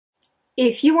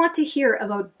If you want to hear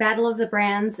about Battle of the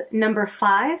Brands number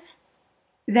 5,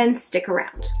 then stick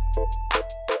around.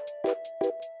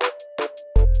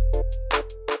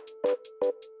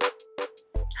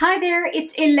 Hi there,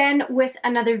 it's Hélène with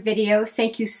another video.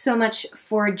 Thank you so much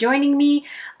for joining me.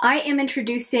 I am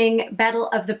introducing Battle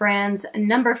of the Brands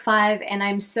number 5 and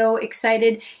I'm so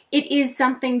excited. It is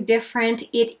something different.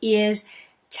 It is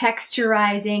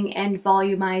texturizing and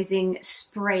volumizing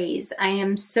sprays. I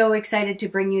am so excited to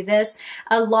bring you this.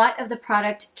 A lot of the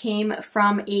product came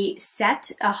from a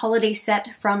set, a holiday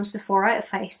set from Sephora.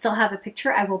 If I still have a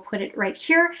picture, I will put it right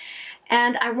here.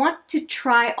 And I want to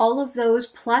try all of those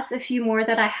plus a few more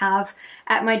that I have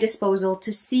at my disposal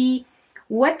to see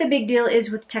what the big deal is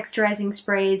with texturizing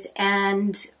sprays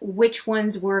and which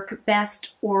ones work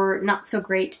best or not so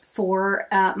great for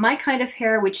my kind of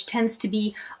hair, which tends to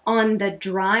be on the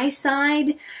dry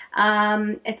side.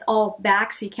 It's all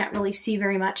back, so you can't really see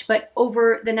very much, but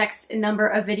over the next number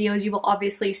of videos, you will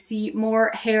obviously see more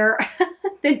hair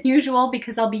than usual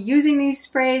because I'll be using these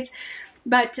sprays.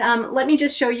 But let me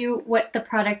just show you what the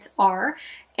products are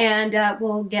and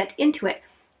we'll get into it.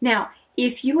 Now,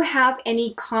 if you have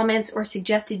any comments or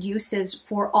suggested uses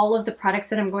for all of the products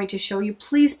that I'm going to show you,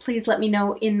 please let me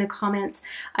know in the comments.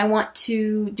 I want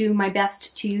to do my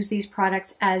best to use these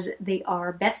products as they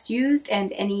are best used,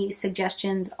 and any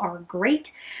suggestions are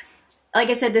great. Like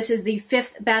I said, this is the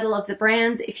 5th Battle of the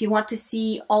Brands. If you want to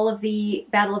see all of the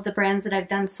Battle of the Brands that I've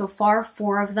done so far,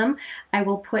 4 of them, I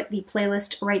will put the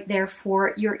playlist right there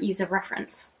for your ease of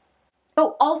reference.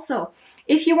 Oh, also,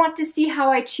 if you want to see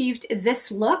how I achieved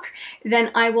this look, then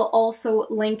I will also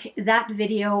link that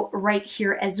video right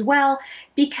here as well,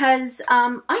 because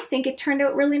I think it turned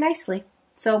out really nicely.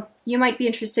 So you might be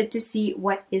interested to see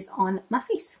what is on my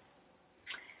face.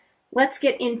 Let's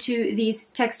get into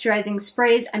these texturizing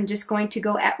sprays. I'm just going to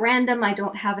go at random. I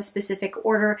don't have a specific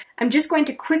order. I'm just going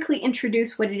to quickly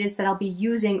introduce what it is that I'll be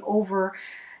using over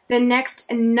the next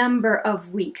number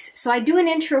of weeks. So I do an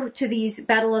intro to these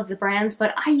Battle of the Brands,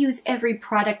 but I use every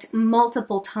product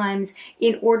multiple times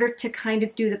in order to kind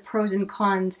of do the pros and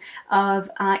cons of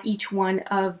each one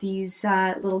of these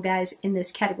little guys in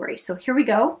this category. So here we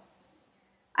go.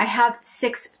 I have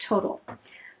 6 total.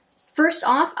 First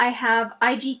off, I have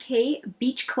IGK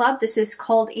Beach Club. This is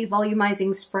called a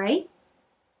volumizing spray.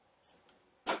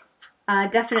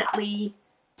 Definitely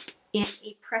in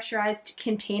a pressurized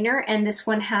container, and this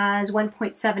one has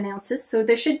 1.7 ounces, so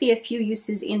there should be a few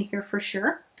uses in here for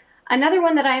sure. Another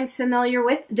one that I'm familiar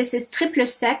with, this is Triple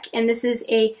Sec, and this is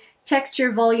a texture,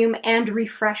 volume, and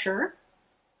refresher.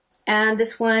 And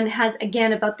this one has,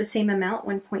 again, about the same amount,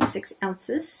 1.6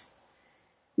 ounces.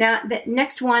 Now, the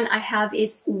next one I have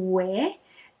is Ouai,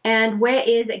 and Ouai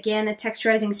is, again, a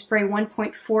texturizing spray,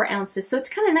 1.4 ounces, so it's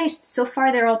kind of nice. So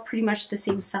far, they're all pretty much the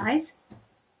same size.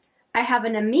 I have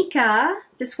an Amika.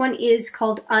 This one is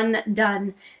called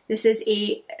Un.done. This is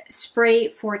a spray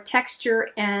for texture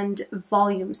and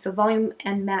volume, so volume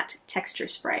and matte texture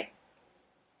spray.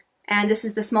 And this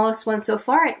is the smallest one so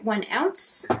far at 1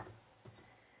 ounce.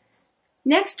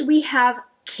 Next we have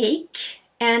Cake,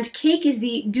 and Cake is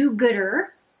the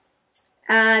do-gooder.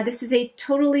 This is a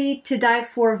totally to die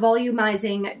for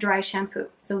volumizing dry shampoo.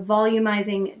 So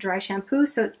volumizing dry shampoo,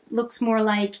 so it looks more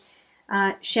like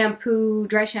shampoo.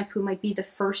 Dry shampoo might be the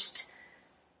first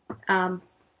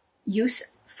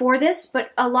use for this,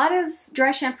 but a lot of dry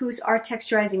shampoos are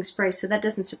texturizing sprays, so that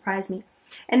doesn't surprise me.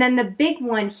 And then the big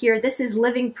one here, this is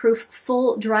Living Proof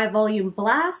Full Dry Volume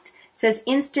Blast. It says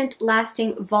instant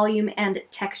lasting volume and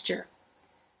texture.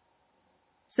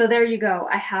 So there you go.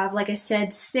 I have, like I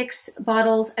said, 6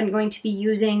 bottles. I'm going to be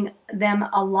using them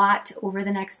a lot over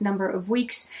the next number of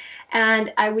weeks.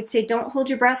 And I would say don't hold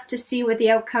your breath to see what the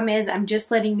outcome is. I'm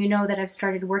just letting you know that I've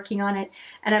started working on it.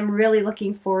 And I'm really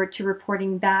looking forward to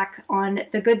reporting back on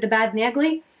the good, the bad, and the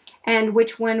ugly, and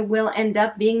which one will end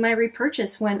up being my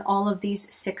repurchase when all of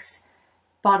these 6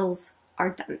 bottles are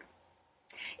done.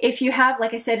 If you have,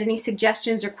 like I said, any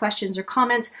suggestions or questions or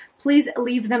comments, please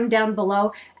leave them down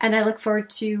below, and I look forward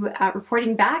to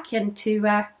reporting back and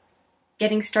to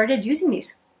getting started using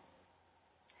these.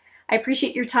 I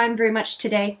appreciate your time very much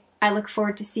today. I look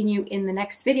forward to seeing you in the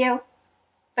next video.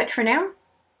 But for now,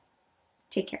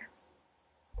 take care.